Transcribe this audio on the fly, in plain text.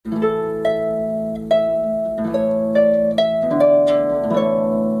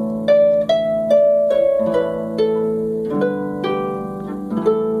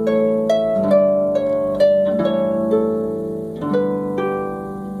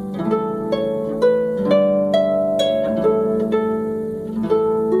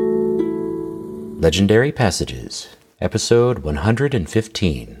Legendary Passages, Episode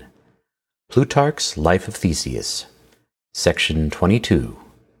 115, Plutarch's Life of Theseus, Section 22,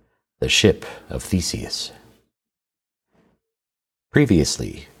 The Ship of Theseus.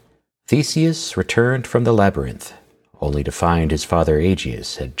 Previously, Theseus returned from the labyrinth, only to find his father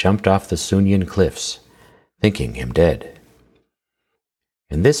Aegeus had jumped off the Sunian cliffs, thinking him dead.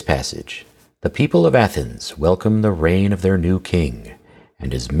 In this passage, the people of Athens welcome the reign of their new king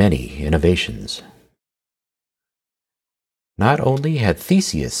and his many innovations. Not only had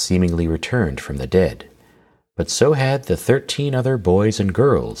Theseus seemingly returned from the dead, but so had the 13 other boys and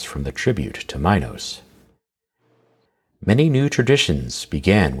girls from the tribute to Minos. Many new traditions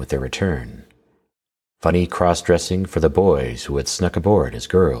began with their return. Funny cross-dressing for the boys who had snuck aboard as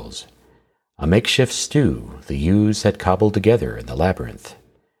girls, a makeshift stew the youths had cobbled together in the labyrinth,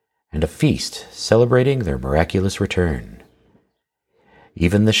 and a feast celebrating their miraculous return.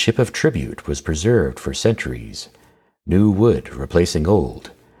 Even the ship of tribute was preserved for centuries, new wood replacing old,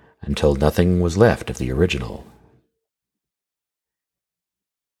 until nothing was left of the original.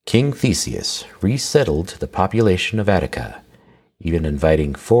 King Theseus resettled the population of Attica, even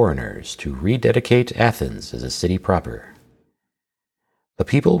inviting foreigners to rededicate Athens as a city proper. The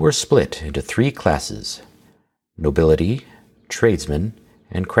people were split into 3 classes: nobility, tradesmen,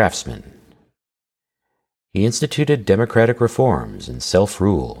 and craftsmen. He instituted democratic reforms and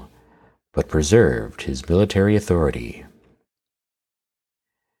self-rule, but preserved his military authority.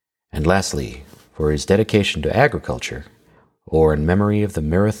 And lastly, for his dedication to agriculture, or in memory of the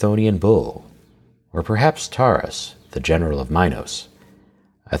Marathonian bull, or perhaps Taurus, the general of Minos,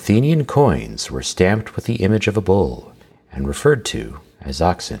 Athenian coins were stamped with the image of a bull and referred to as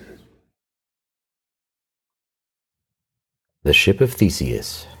oxen. The Ship of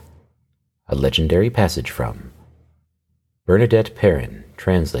Theseus, a legendary passage from Bernadette Perrin,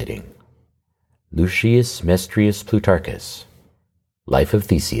 translating, Lucius Mestrius Plutarchus, Life of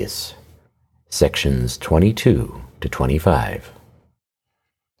Theseus, sections 22 to 25.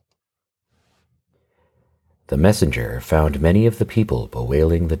 The messenger found many of the people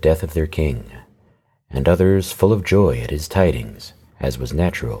bewailing the death of their king, and others full of joy at his tidings, as was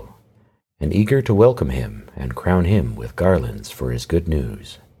natural, and eager to welcome him and crown him with garlands for his good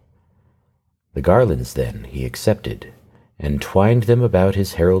news. The garlands then he accepted, and twined them about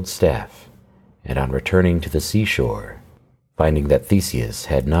his herald's staff, and on returning to the seashore, finding that Theseus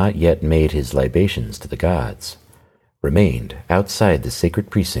had not yet made his libations to the gods, remained outside the sacred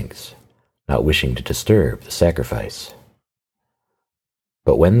precincts, not wishing to disturb the sacrifice.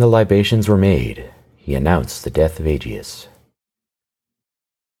 But when the libations were made, he announced the death of Aegeus.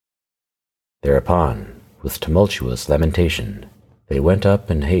 Thereupon, with tumultuous lamentation, they went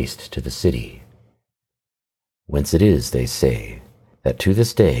up in haste to the city, whence it is, they say, that to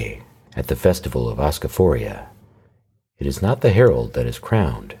this day, at the festival of Oscophoria, it is not the herald that is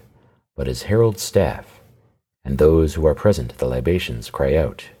crowned, but his herald's staff, and those who are present at the libations cry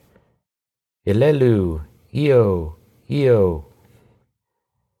out, Illelu, Io, Io.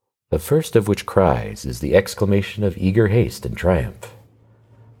 The first of which cries is the exclamation of eager haste and triumph,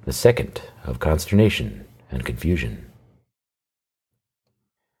 the second of consternation and confusion.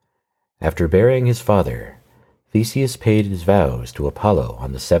 After burying his father, Theseus paid his vows to Apollo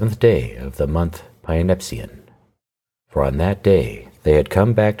on the 7th day of the month Paenepsion, for on that day they had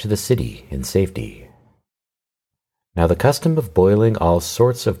come back to the city in safety. Now the custom of boiling all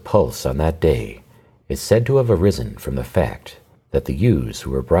sorts of pulse on that day is said to have arisen from the fact that the youths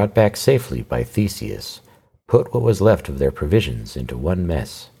who were brought back safely by Theseus put what was left of their provisions into one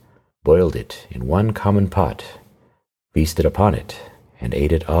mess, boiled it in one common pot, feasted upon it, and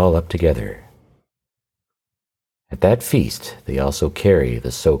ate it all up together. At that feast they also carry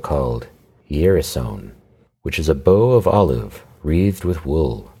the so-called hierison, which is a bow of olive wreathed with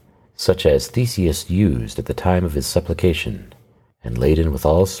wool, such as Theseus used at the time of his supplication, and laden with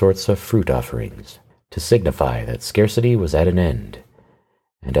all sorts of fruit offerings, to signify that scarcity was at an end,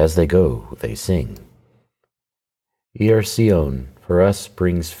 and as they go they sing. Hiersion for us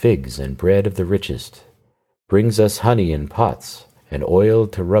brings figs and bread of the richest, brings us honey in pots, and oil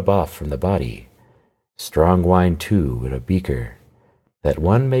to rub off from the body, strong wine too in a beaker, that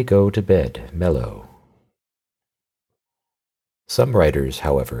one may go to bed mellow. Some writers,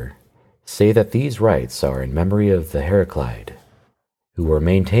 however, say that these rites are in memory of the Heraclid, who were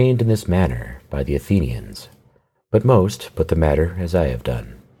maintained in this manner by the Athenians, but most put the matter as I have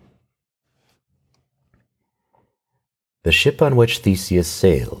done. The ship on which Theseus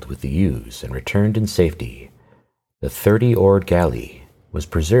sailed with the youths and returned in safety, the 30-oared galley, was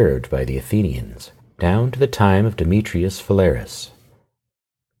preserved by the Athenians down to the time of Demetrius Phaleris.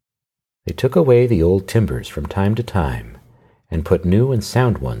 They took away the old timbers from time to time, and put new and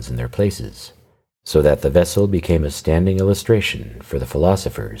sound ones in their places, so that the vessel became a standing illustration for the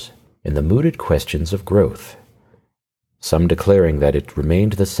philosophers in the mooted questions of growth, some declaring that it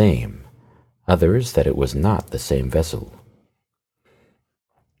remained the same, others that it was not the same vessel.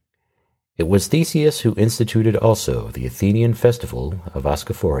 It was Theseus who instituted also the Athenian festival of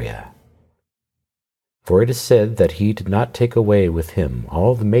Oschophoria. For it is said that he did not take away with him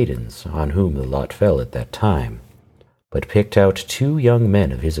all the maidens on whom the lot fell at that time, but picked out 2 young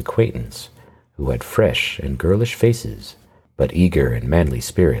men of his acquaintance, who had fresh and girlish faces, but eager and manly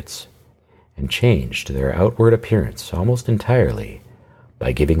spirits, and changed their outward appearance almost entirely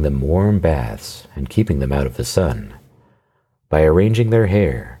by giving them warm baths and keeping them out of the sun, by arranging their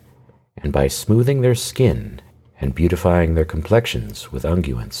hair, and by smoothing their skin and beautifying their complexions with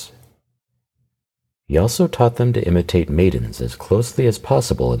unguents. He also taught them to imitate maidens as closely as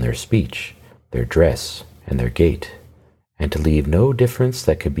possible in their speech, their dress, and their gait, and to leave no difference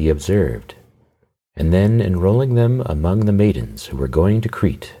that could be observed, and then enrolling them among the maidens who were going to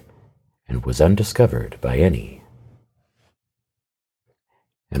Crete, and was undiscovered by any.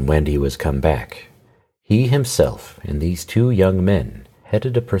 And when he was come back, he himself and these 2 young men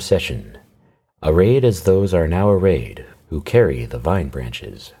headed a procession, arrayed as those are now arrayed who carry the vine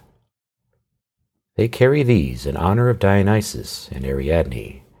branches. They carry these in honor of Dionysus and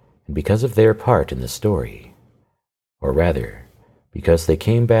Ariadne, and because of their part in the story, or rather, because they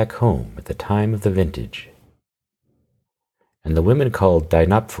came back home at the time of the vintage. And the women called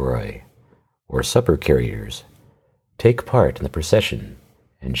Deinopforoi, or supper carriers, take part in the procession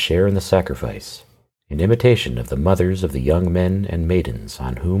and share in the sacrifice, in imitation of the mothers of the young men and maidens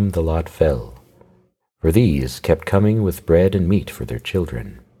on whom the lot fell, for these kept coming with bread and meat for their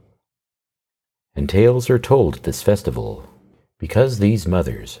children. And tales are told at this festival, because these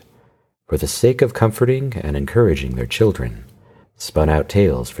mothers, for the sake of comforting and encouraging their children, spun out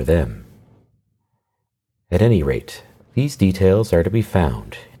tales for them. At any rate, these details are to be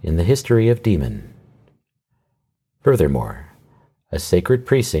found in the history of Demon. Furthermore, a sacred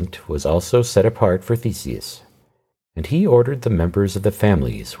precinct was also set apart for Theseus, and he ordered the members of the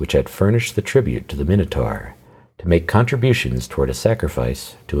families which had furnished the tribute to the Minotaur to make contributions toward a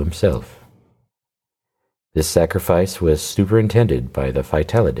sacrifice to himself. This sacrifice was superintended by the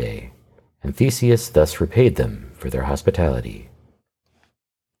Phytalidae, and Theseus thus repaid them for their hospitality.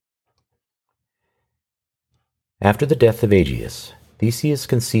 After the death of Aegeus, Theseus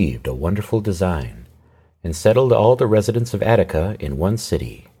conceived a wonderful design, and settled all the residents of Attica in one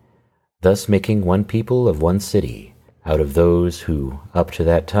city, thus making one people of one city, out of those who, up to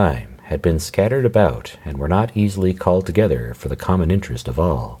that time, had been scattered about and were not easily called together for the common interest of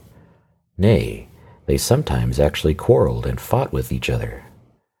all. Nay, they sometimes actually quarreled and fought with each other.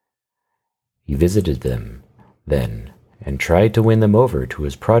 He visited them, then, and tried to win them over to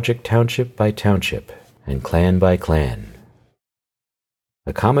his project township by township, and clan by clan.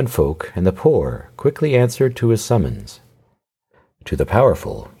 The common folk and the poor quickly answered to his summons. To the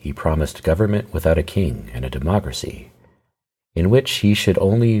powerful he promised government without a king and a democracy, in which he should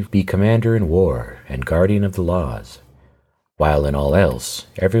only be commander in war and guardian of the laws, while in all else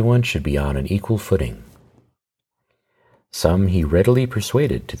everyone should be on an equal footing. Some he readily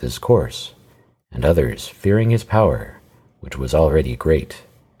persuaded to this course, and others, fearing his power, which was already great,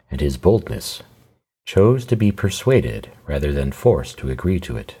 and his boldness, chose to be persuaded rather than forced to agree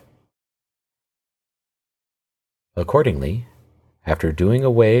to it. Accordingly, after doing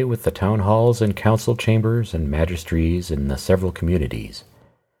away with the town halls and council chambers and magistracies in the several communities,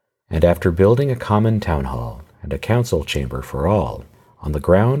 and after building a common town hall and a council chamber for all on the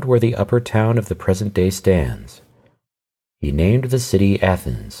ground where the upper town of the present day stands, he named the city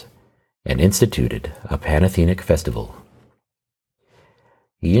Athens and instituted a Panathenic festival.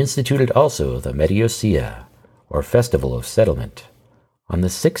 He instituted also the Mediosia, or Festival of Settlement, on the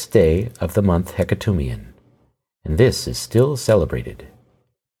 6th day of the month Hecatomian, and this is still celebrated.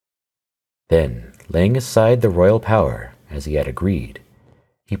 Then, laying aside the royal power, as he had agreed,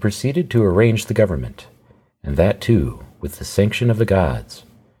 he proceeded to arrange the government, and that too with the sanction of the gods.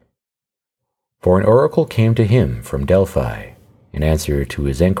 For an oracle came to him from Delphi, in answer to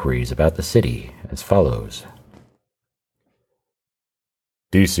his enquiries about the city, as follows.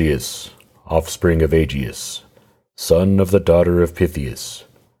 Theseus, offspring of Aegeus, son of the daughter of Pythias,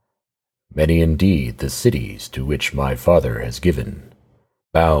 many indeed the cities to which my father has given,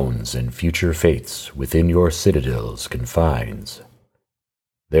 bounds and future fates within your citadel's confines.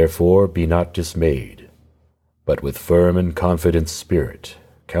 Therefore be not dismayed, but with firm and confident spirit,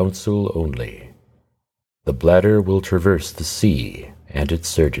 counsel only. The bladder will traverse the sea and its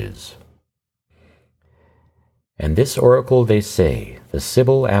surges. And this oracle, they say, the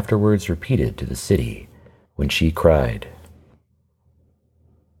Sibyl afterwards repeated to the city, when she cried,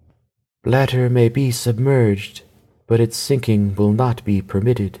 "Bladder may be submerged, but its sinking will not be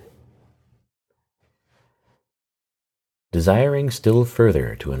permitted." Desiring still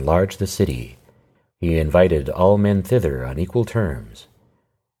further to enlarge the city, he invited all men thither on equal terms,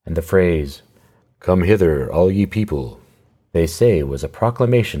 and the phrase, "Come hither, all ye people," they say was a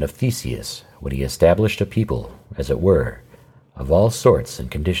proclamation of Theseus when he established a people, as it were, of all sorts and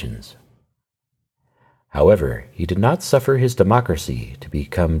conditions. However, he did not suffer his democracy to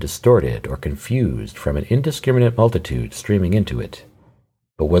become distorted or confused from an indiscriminate multitude streaming into it,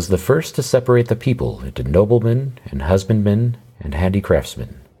 but was the first to separate the people into noblemen and husbandmen and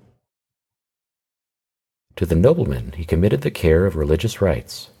handicraftsmen. To the noblemen he committed the care of religious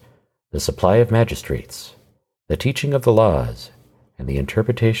rites, the supply of magistrates, the teaching of the laws, and the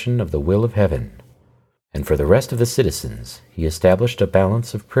interpretation of the will of heaven, and for the rest of the citizens he established a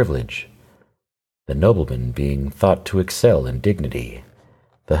balance of privilege, the noblemen being thought to excel in dignity,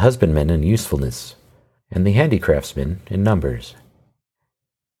 the husbandmen in usefulness, and the handicraftsmen in numbers.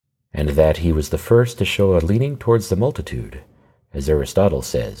 And that he was the first to show a leaning towards the multitude, as Aristotle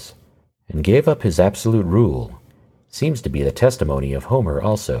says, and gave up his absolute rule, seems to be the testimony of Homer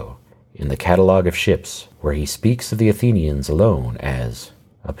also, in the Catalogue of Ships, where he speaks of the Athenians alone as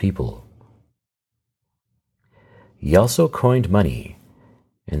a people. He also coined money,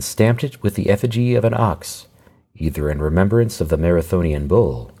 and stamped it with the effigy of an ox, either in remembrance of the Marathonian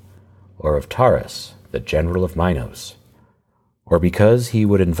bull, or of Taurus, the general of Minos, or because he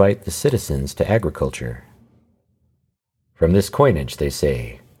would invite the citizens to agriculture. From this coinage, they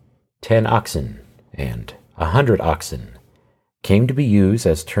say, 10 oxen and 100 oxen came to be used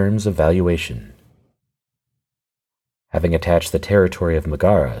as terms of valuation. Having attached the territory of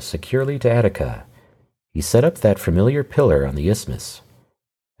Megara securely to Attica, he set up that familiar pillar on the isthmus,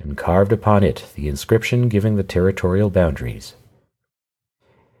 and carved upon it the inscription giving the territorial boundaries.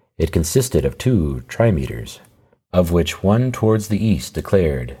 It consisted of 2 trimeters, of which one towards the east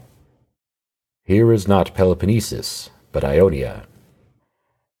declared, "Here is not Peloponnesus, but Ionia,"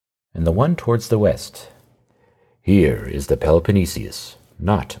 and the one towards the west, "Here is the Peloponnesus,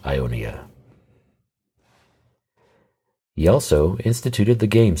 not Ionia." He also instituted the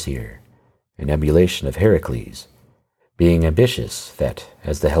games here, in emulation of Heracles, being ambitious that,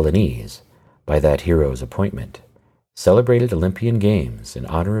 as the Hellenes, by that hero's appointment, celebrated Olympian games in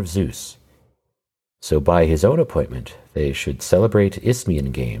honor of Zeus, so by his own appointment they should celebrate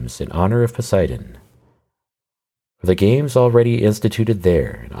Isthmian games in honor of Poseidon. For the games already instituted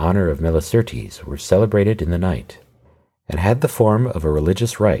there in honor of Melicertes were celebrated in the night, and had the form of a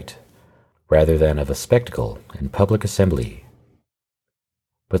religious rite, rather than of a spectacle and public assembly.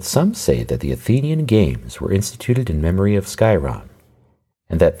 But some say that the Athenian games were instituted in memory of Scyron,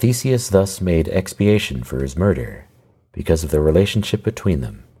 and that Theseus thus made expiation for his murder, because of the relationship between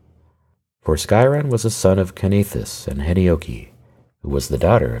them. For Scyron was a son of Canathus and Henioche, who was the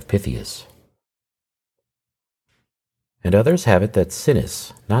daughter of Pythias. And others have it that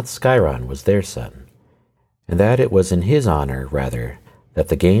Sinis, not Scyron, was their son, and that it was in his honor, rather, that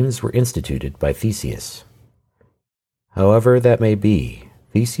the games were instituted by Theseus. However that may be,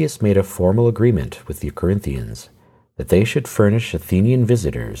 Theseus made a formal agreement with the Corinthians that they should furnish Athenian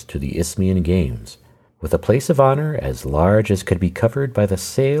visitors to the Isthmian games with a place of honor as large as could be covered by the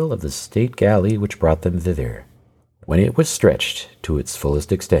sail of the state galley which brought them thither, when it was stretched to its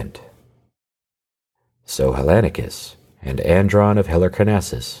fullest extent. So Hellanicus and Andron of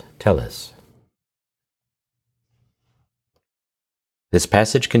Halicarnassus tell us. This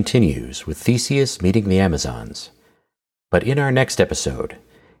passage continues with Theseus meeting the Amazons, but in our next episode,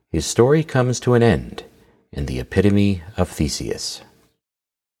 his story comes to an end in the epitome of Theseus.